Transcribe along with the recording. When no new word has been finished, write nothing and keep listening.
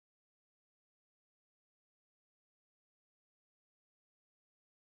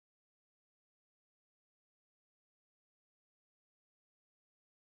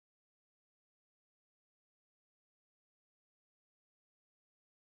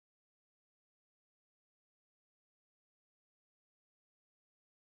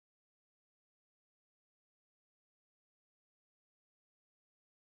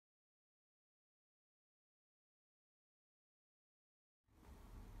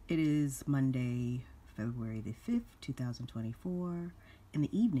It is Monday, February the 5th, 2024, in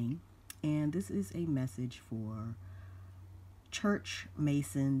the evening, and this is a message for church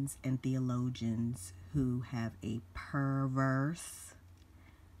masons and theologians who have a perverse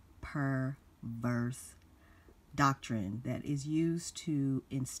doctrine that is used to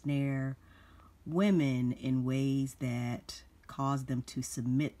ensnare women in ways that cause them to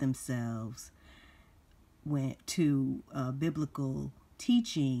submit themselves to biblical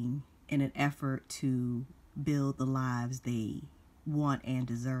teaching in an effort to build the lives they want and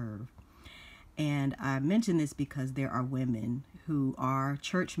deserve. And I mention this because there are women who are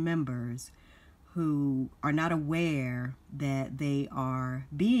church members who are not aware that they are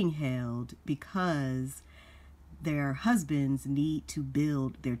being held because their husbands need to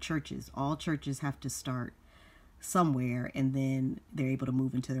build their churches. All churches have to start somewhere, and then they're able to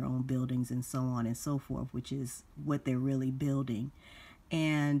move into their own buildings and so on and so forth, which is what they're really building.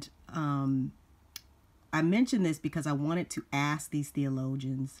 And I mention this because I wanted to ask these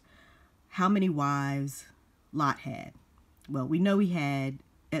theologians how many wives Lot had. Well, we know he had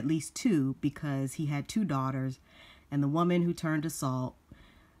at least two because he had two daughters, and the woman who turned to salt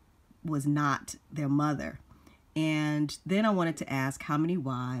was not their mother. And then I wanted to ask, how many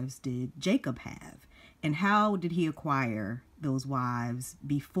wives did Jacob have? And how did he acquire those wives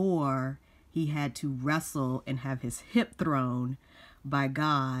before he had to wrestle and have his hip thrown by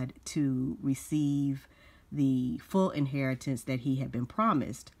God to receive the full inheritance that he had been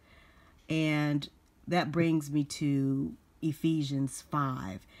promised? And that brings me to Ephesians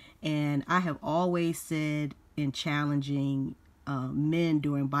 5. And I have always said in challenging men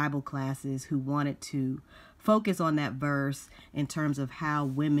during Bible classes who wanted to focus on that verse in terms of how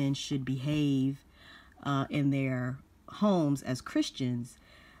women should behave in their homes as Christians,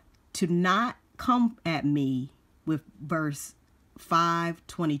 to not come at me with verse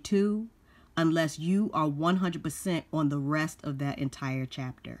 5:22 unless you are 100% on the rest of that entire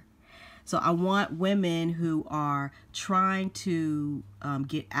chapter. So I want women who are trying to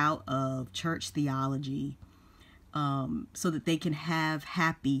get out of church theology so that they can have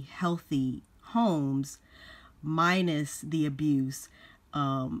happy, healthy homes minus the abuse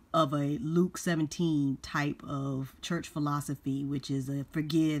of a Luke 17 type of church philosophy, which is a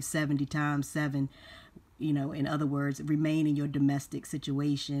forgive 70 times 7. In other words, remain in your domestic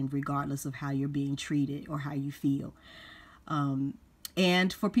situation regardless of how you're being treated or how you feel.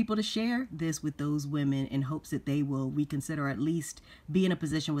 And for people to share this with those women in hopes that they will reconsider, or at least be in a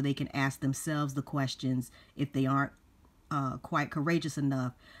position where they can ask themselves the questions if they aren't quite courageous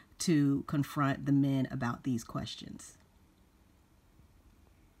enough to confront the men about these questions.